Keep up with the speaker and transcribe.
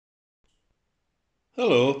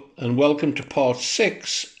Hello and welcome to part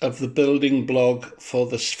 6 of the building blog for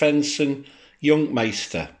the Svenson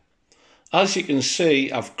Jungmeister. As you can see,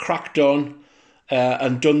 I've cracked on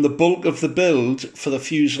and done the bulk of the build for the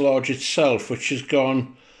fuselage itself, which has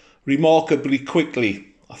gone remarkably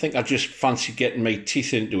quickly. I think I just fancy getting my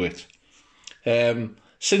teeth into it.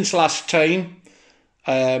 Since last time,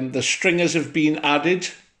 the stringers have been added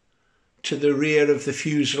to the rear of the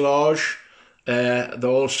fuselage. They're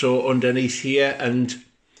also underneath here, and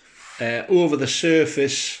over the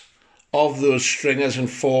surface of those stringers and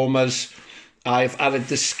formers I've added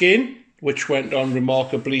the skin, which went on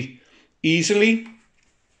remarkably easily.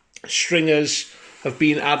 Stringers have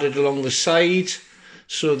been added along the side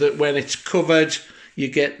so that when it's covered you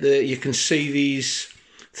can see these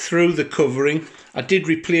through the covering. I did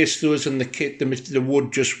replace those in the kit. The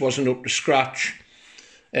wood just wasn't up to scratch.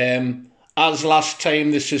 As last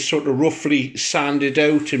time, this is sort of roughly sanded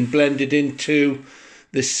out and blended into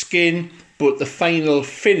the skin, but the final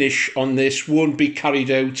finish on this won't be carried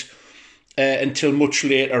out until much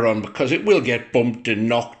later on, because it will get bumped and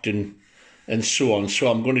knocked and so on. So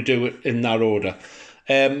I'm going to do it in that order.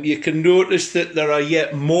 You can notice that there are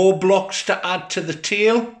yet more blocks to add to the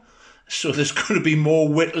tail, so there's going to be more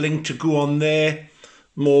whittling to go on there,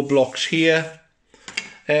 more blocks here.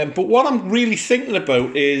 But what I'm really thinking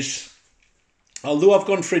about is, although I've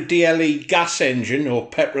gone for a DLE gas engine, or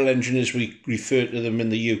petrol engine as we refer to them in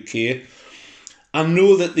the UK, I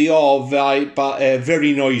know that they are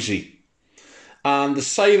very noisy. And the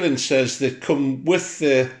silencers that come with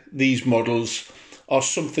these models are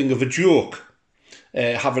something of a joke,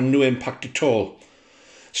 having no impact at all.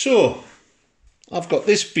 So, I've got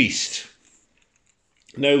this beast.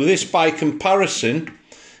 Now, this by comparison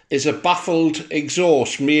is a baffled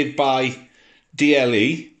exhaust made by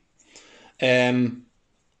DLE. And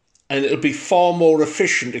it'll be far more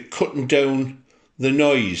efficient at cutting down the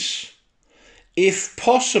noise. If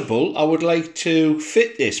possible, I would like to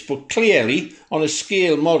fit this, but clearly on a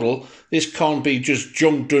scale model, this can't be just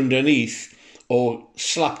junked underneath or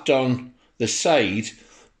slapped on the side.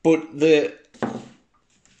 But the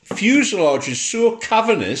fuselage is so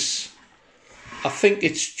cavernous, I think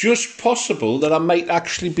it's just possible that I might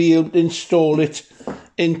actually be able to install it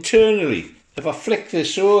internally. If I flick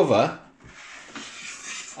this over,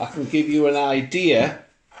 I can give you an idea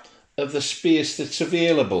of the space that's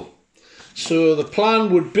available. So the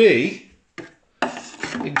plan would be,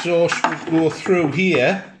 exhaust would go through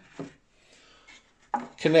here,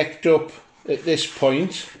 connect up at this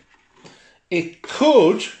point. It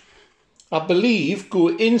could, I believe, go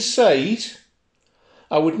inside.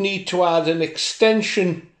 I would need to add an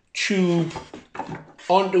extension tube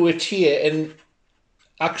onto it here and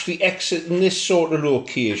actually exit in this sort of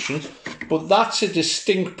location, but that's a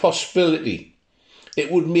distinct possibility.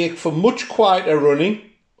 It would make for much quieter running,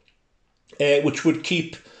 which would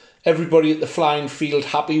keep everybody at the flying field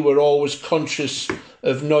happy. We're always conscious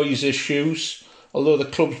of noise issues. Although the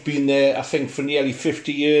club's been there, I think, for nearly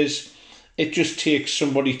 50 years, it just takes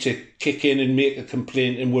somebody to kick in and make a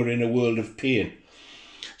complaint and we're in a world of pain.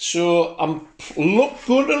 So I'm not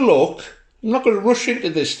going to rush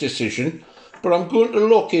into this decision, but I'm going to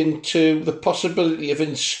look into the possibility of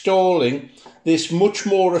installing this much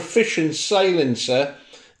more efficient silencer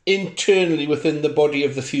internally within the body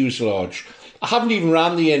of the fuselage. I haven't even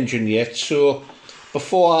ran the engine yet, so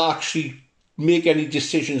before I actually make any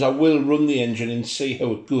decisions, I will run the engine and see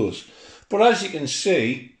how it goes. But as you can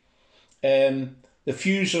see, the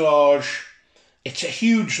fuselage, it's a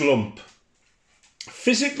huge lump.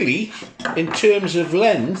 Physically, in terms of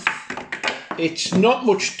length, it's not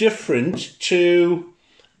much different to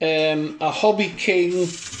a Hobby King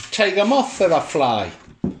Tiger Moth that I fly.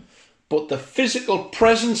 But the physical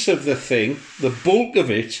presence of the thing, the bulk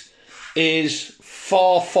of it, is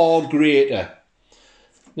far, far greater.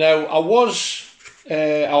 Now,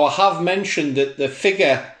 I have mentioned that the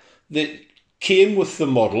figure that came with the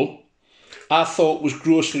model, I thought was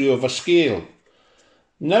grossly overscale.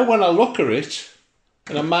 Now, when I look at it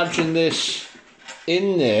and imagine this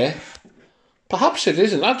in there, perhaps it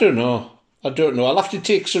isn't. I don't know. I'll have to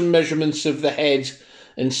take some measurements of the head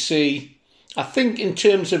and see. I think in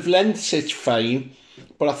terms of length it's fine,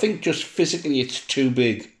 but I think just physically it's too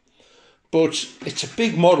big. But it's a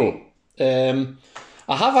big model. I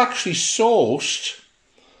have actually sourced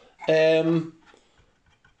a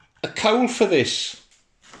cowl for this.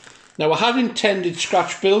 Now, I had intended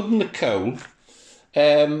scratch building the cowl,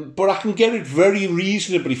 but I can get it very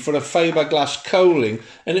reasonably for a fiberglass cowling,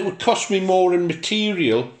 and it would cost me more in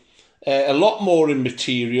material, a lot more in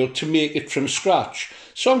material, to make it from scratch.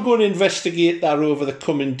 So I'm going to investigate that over the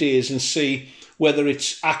coming days and see whether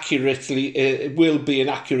it's it will be an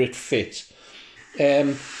accurate fit.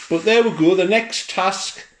 But there we go. The next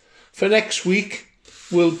task for next week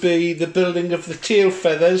will be the building of the tail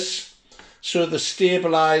feathers, so the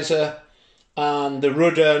stabiliser and the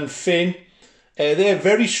rudder and fin. They're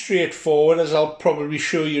very straightforward, as I'll probably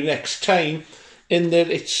show you next time, in that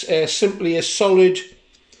it's simply a solid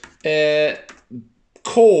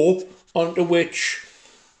core onto which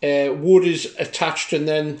wood is attached and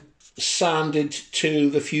then sanded to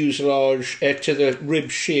the fuselage, to the rib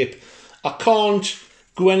shape. I can't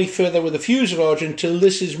go any further with the fuselage until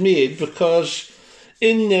this is made, because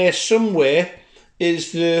in there somewhere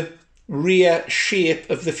is the rear shape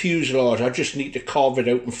of the fuselage. I just need to carve it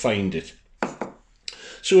out and find it.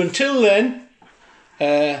 So until then,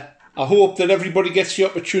 I hope that everybody gets the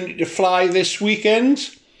opportunity to fly this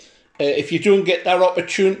weekend. If you don't get that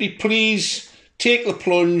opportunity, please take the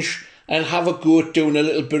plunge and have a go at doing a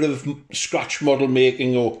little bit of scratch model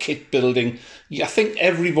making or kit building. I think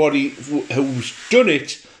everybody who's done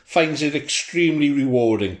it finds it extremely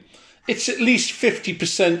rewarding. It's at least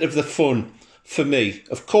 50% of the fun for me.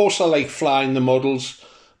 Of course I like flying the models,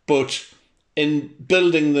 but in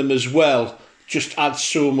building them as well just adds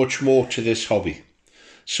so much more to this hobby.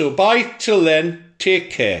 So bye till then, take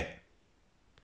care.